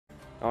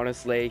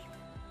Honestly,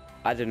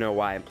 I don't know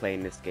why I'm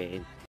playing this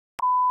game.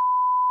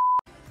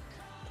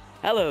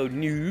 Hello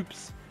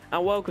noobs,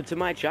 and welcome to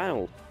my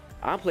channel.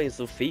 I'm playing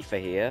some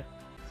FIFA here.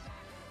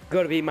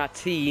 Gotta be my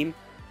team,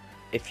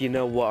 if you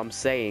know what I'm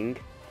saying.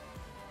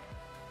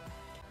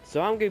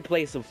 So I'm gonna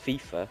play some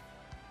FIFA.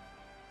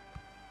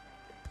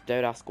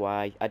 Don't ask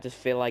why, I just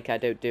feel like I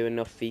don't do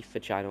enough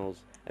FIFA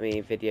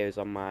videos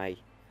on my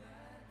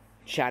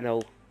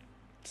channel.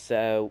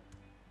 So,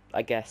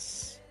 I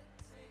guess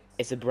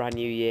it's a brand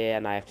new year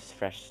and I have to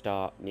fresh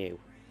start new.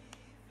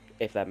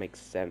 If that makes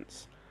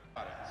sense.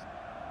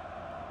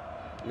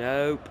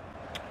 Nope.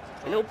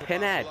 A little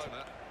pinhead.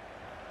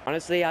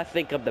 Honestly, I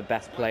think I'm the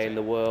best player in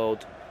the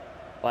world.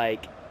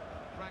 Like,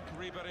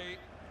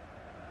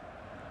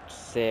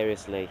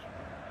 seriously.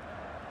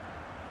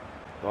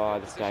 Oh,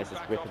 this guy's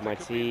just ripping my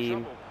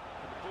team.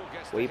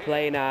 What are you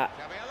playing at?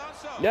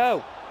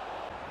 No!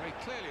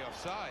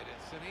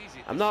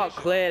 I'm not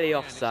clearly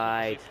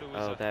offside.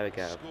 Oh, there we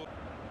go.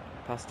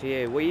 Pass to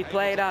you. What are you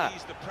playing at?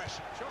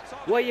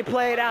 What are you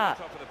playing at?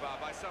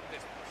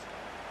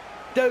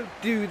 Don't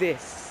do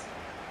this.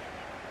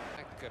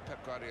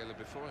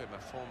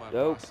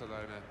 Nope.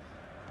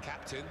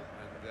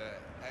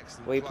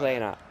 What are you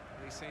playing at?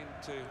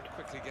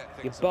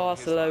 You're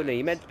Barcelona.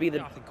 You're meant to be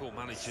the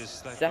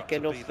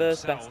second or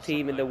first best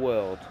team in the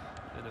world.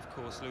 And of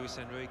course, Luis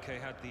Enrique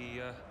had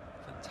the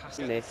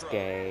fantastic. This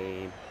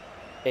game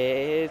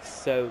is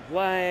so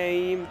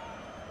lame.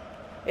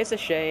 It's a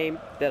shame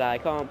that I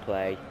can't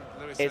play.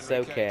 It's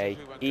okay.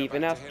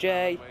 Even ask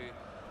Jay.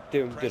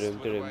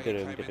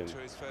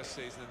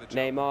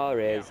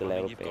 Neymar is a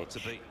little bitch.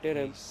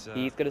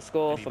 He's gonna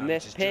score from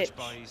this pitch.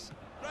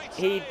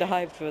 He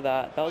dived for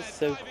that. That was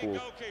so cool,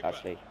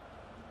 actually.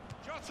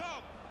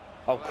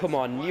 Oh, come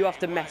on. You have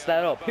to mess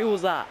that up. Who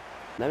was that?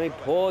 Let me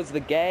pause the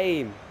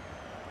game.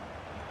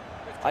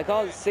 I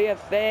can't see a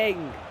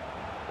thing.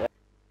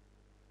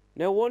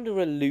 No wonder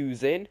we're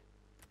losing.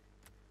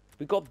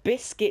 We've got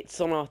biscuits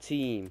on our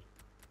team.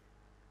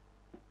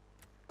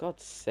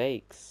 God's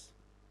sakes.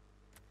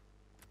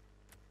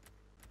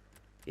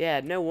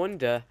 Yeah, no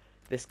wonder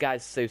this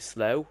guy's so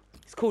slow.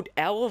 He's called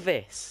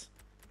Elvis.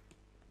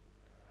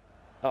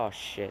 Oh,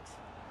 shit.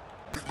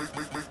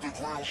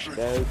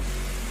 No.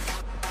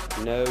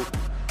 No.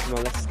 Come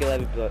on, let's skill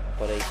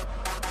everybody.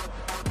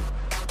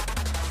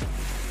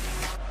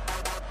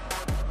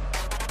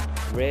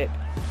 Rip.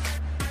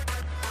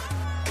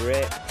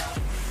 Rip.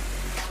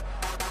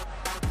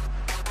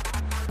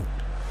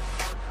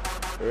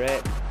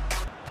 Rip.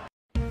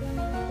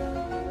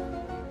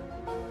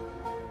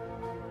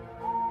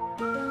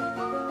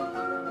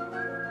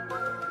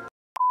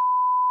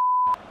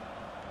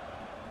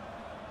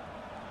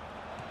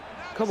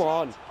 Come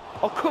on.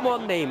 Oh, come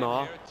on,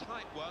 Neymar.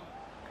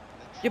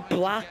 You're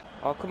black.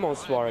 Oh, come on,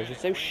 Suarez. You're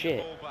so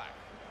shit.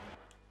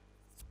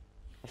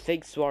 I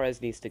think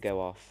Suarez needs to go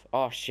off.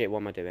 Oh, shit. What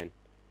am I doing?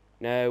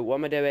 No, what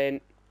am I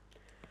doing?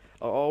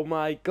 Oh,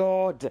 my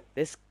God.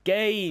 This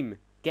game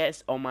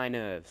gets on my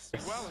nerves.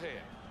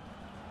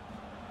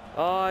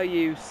 Are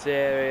you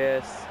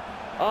serious?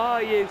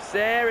 Are you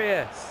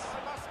serious?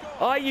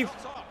 Are you...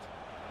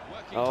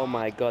 Oh,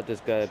 my God.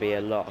 There's going to be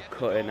a lot of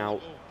cutting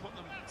out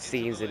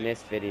scenes in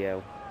this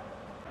video.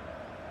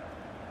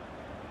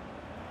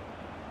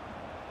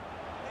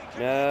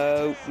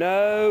 No,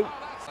 no.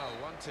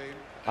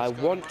 I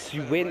want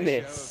to win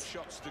this.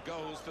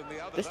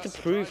 Just to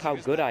prove how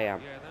good I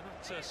am.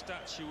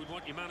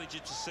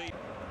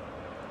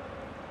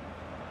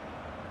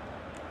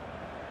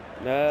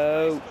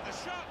 No.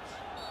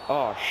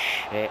 Oh,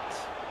 shit.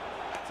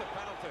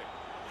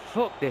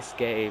 Fuck this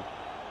game.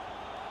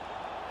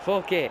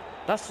 Fuck it.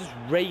 That's just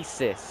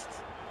racist.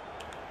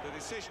 The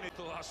decision,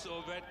 I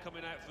saw red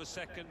coming out for a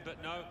second,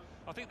 but no.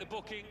 I think the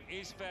booking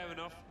is fair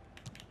enough.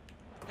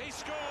 He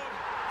scored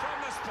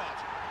from the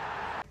spot.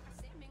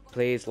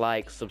 Please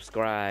like,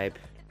 subscribe.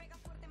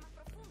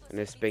 And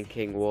this has been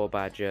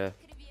Kingwarbadger.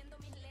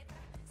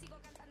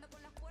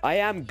 I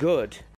am good.